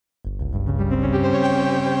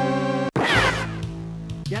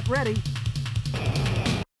Get ready.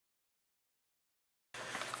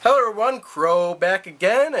 Hello everyone, Crow back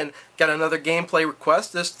again, and got another gameplay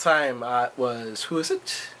request. This time it was, who is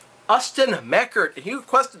it? Austinmackert, and he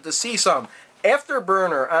requested to see some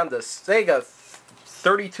Afterburner on the Sega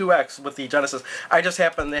 32X with the Genesis. I just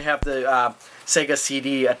happen to have the Sega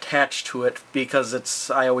CD attached to it because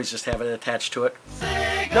I always just have it attached to it.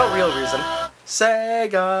 Sega! No real reason.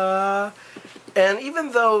 Sega! And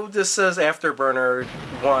even though this says Afterburner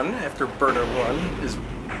 1 is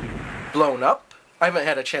blown up, I haven't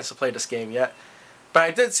had a chance to play this game yet, but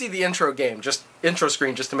I did see the intro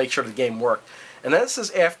screen just to make sure the game worked. And then it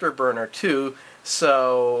says Afterburner 2,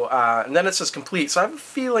 so, and then it says complete, so I have a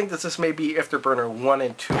feeling that this may be Afterburner 1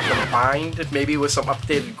 and 2 combined, maybe with some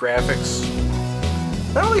updated graphics.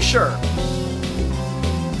 Not really sure.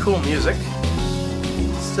 Cool music.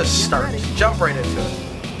 Let's just start. Jump right into it.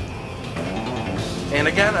 And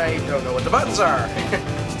again, I don't know what the buttons are.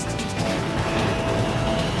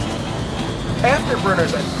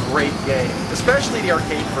 Afterburner's a great game, especially the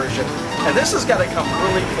arcade version, and this has got to come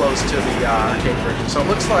really close to the arcade version. So it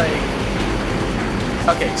looks like,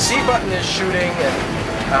 okay, C button is shooting, and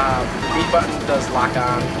B button does lock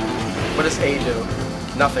on. What does A do?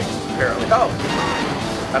 Nothing, apparently. Oh,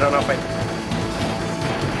 I don't know if I...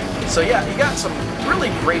 So yeah, you got some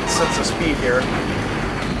really great sense of speed here,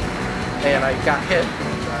 and I got hit,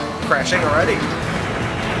 crashing already.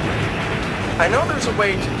 I know there's a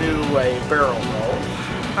way to do a barrel roll.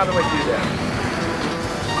 How do I do that?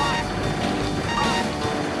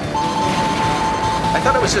 I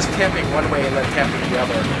thought it was just tapping one way and then tapping the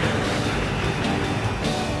other.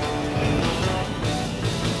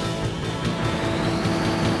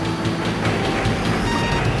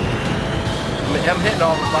 I'm hitting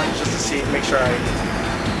all the buttons just to see, make sure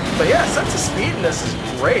But yeah, sense of speed in this is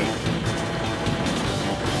great.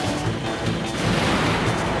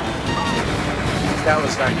 That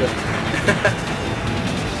was not good.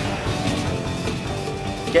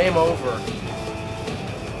 Game over.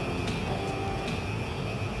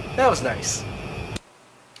 That was nice.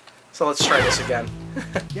 So let's try this again.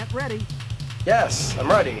 Get ready. Yes, I'm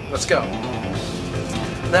ready. Let's go.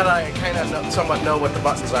 Then I kind of somewhat know what the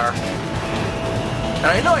buttons are. And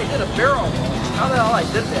I know I did a barrel roll. How the hell I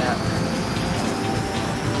did that?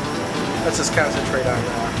 Let's just concentrate on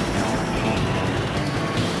that.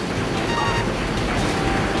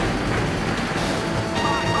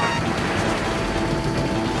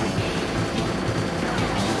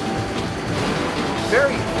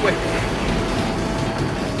 Very quick.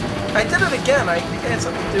 I did it again. I think it had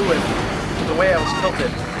something to do with the way I was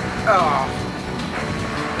tilted. Oh.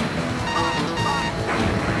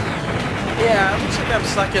 Yeah, it looks like I'm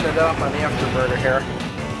sucking it up on the Afterburner here.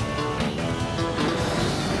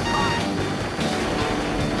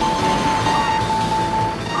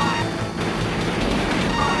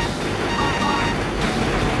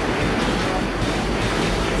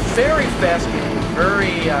 Very fast game.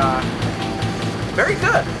 Very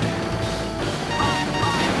good.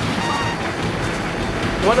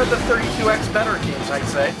 One of the 32X better games, I'd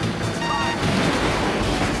say.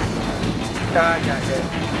 I got hit.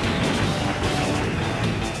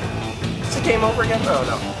 Is the game over again? Oh,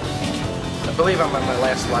 no. I believe I'm on my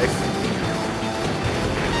last life.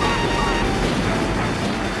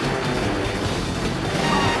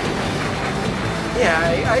 Yeah,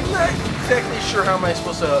 I'm not exactly sure how am I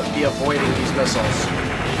supposed to be avoiding these missiles.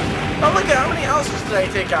 Oh, look at how many houses did I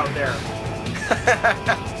take out there?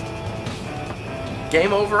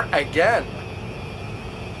 Game over again.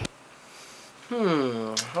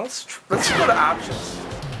 Let's go to options.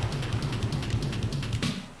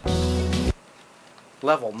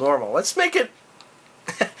 Level, normal. Let's make it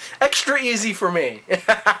extra easy for me.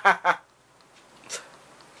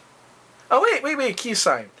 Oh, wait, key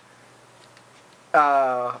sign.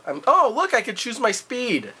 Oh, look, I could choose my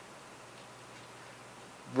speed.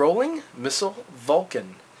 Rolling, missile,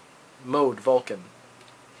 Vulcan. Mode, Vulcan.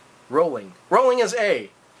 Rolling. Rolling is A.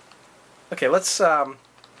 Okay, let's, auto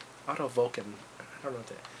Vulcan. I don't know what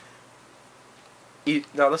that...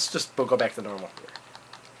 No, let's just go back to normal.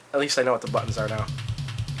 At least I know what the buttons are now.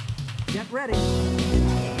 Get ready.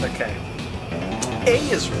 Okay. A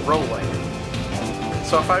is rolling.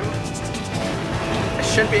 So if I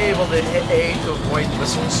should be able to hit A to avoid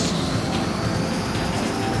missiles.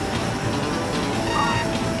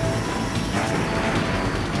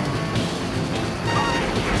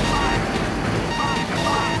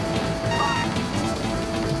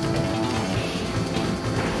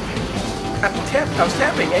 I was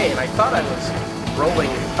tapping A and I thought I was rolling.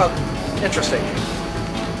 Oh, interesting.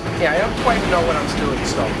 Yeah, I don't quite know what I was doing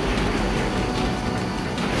still.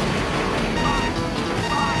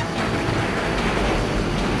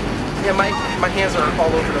 hands are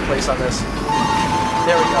all over the place on this.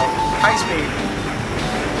 There we go. High speed.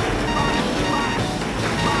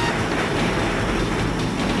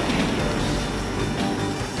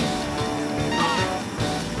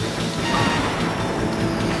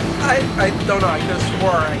 I don't know. I could have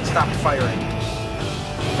swore I stopped firing.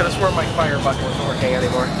 Could have sworn my fire button wasn't working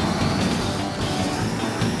anymore.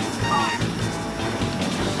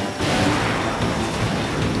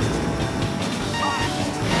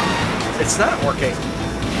 It's not working.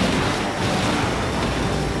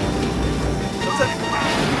 What's it?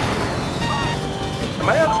 Am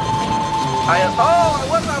I out? Oh, I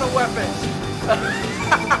was out of weapons.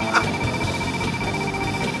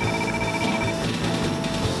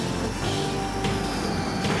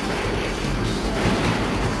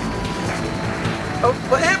 Oh,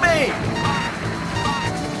 but hit me!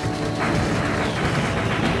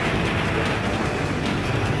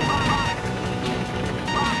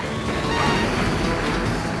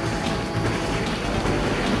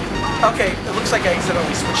 Okay, it looks like I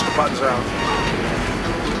accidentally switched the buttons around.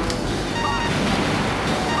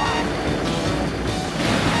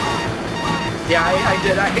 Yeah, I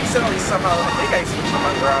did. I accidentally somehow, I think I switched the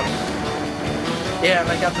buttons around. Yeah, and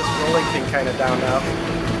I got this rolling thing kind of down now.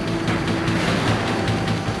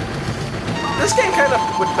 This game kind of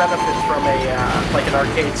would benefit from a, like an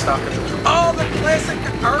arcade style control. Oh, the classic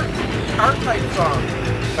R-Type song.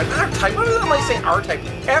 R-Type? What am I saying? R-Type.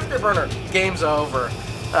 Afterburner. Game's over.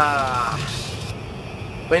 But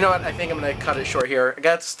you know what? I think I'm going to cut it short here. I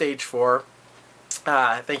got stage 4.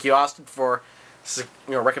 Thank you, Austin, for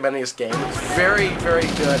recommending this game. It's very, very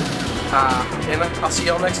good. And I'll see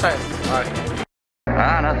y'all next time. Bye.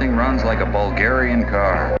 Nothing runs like a Bulgarian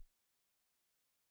car.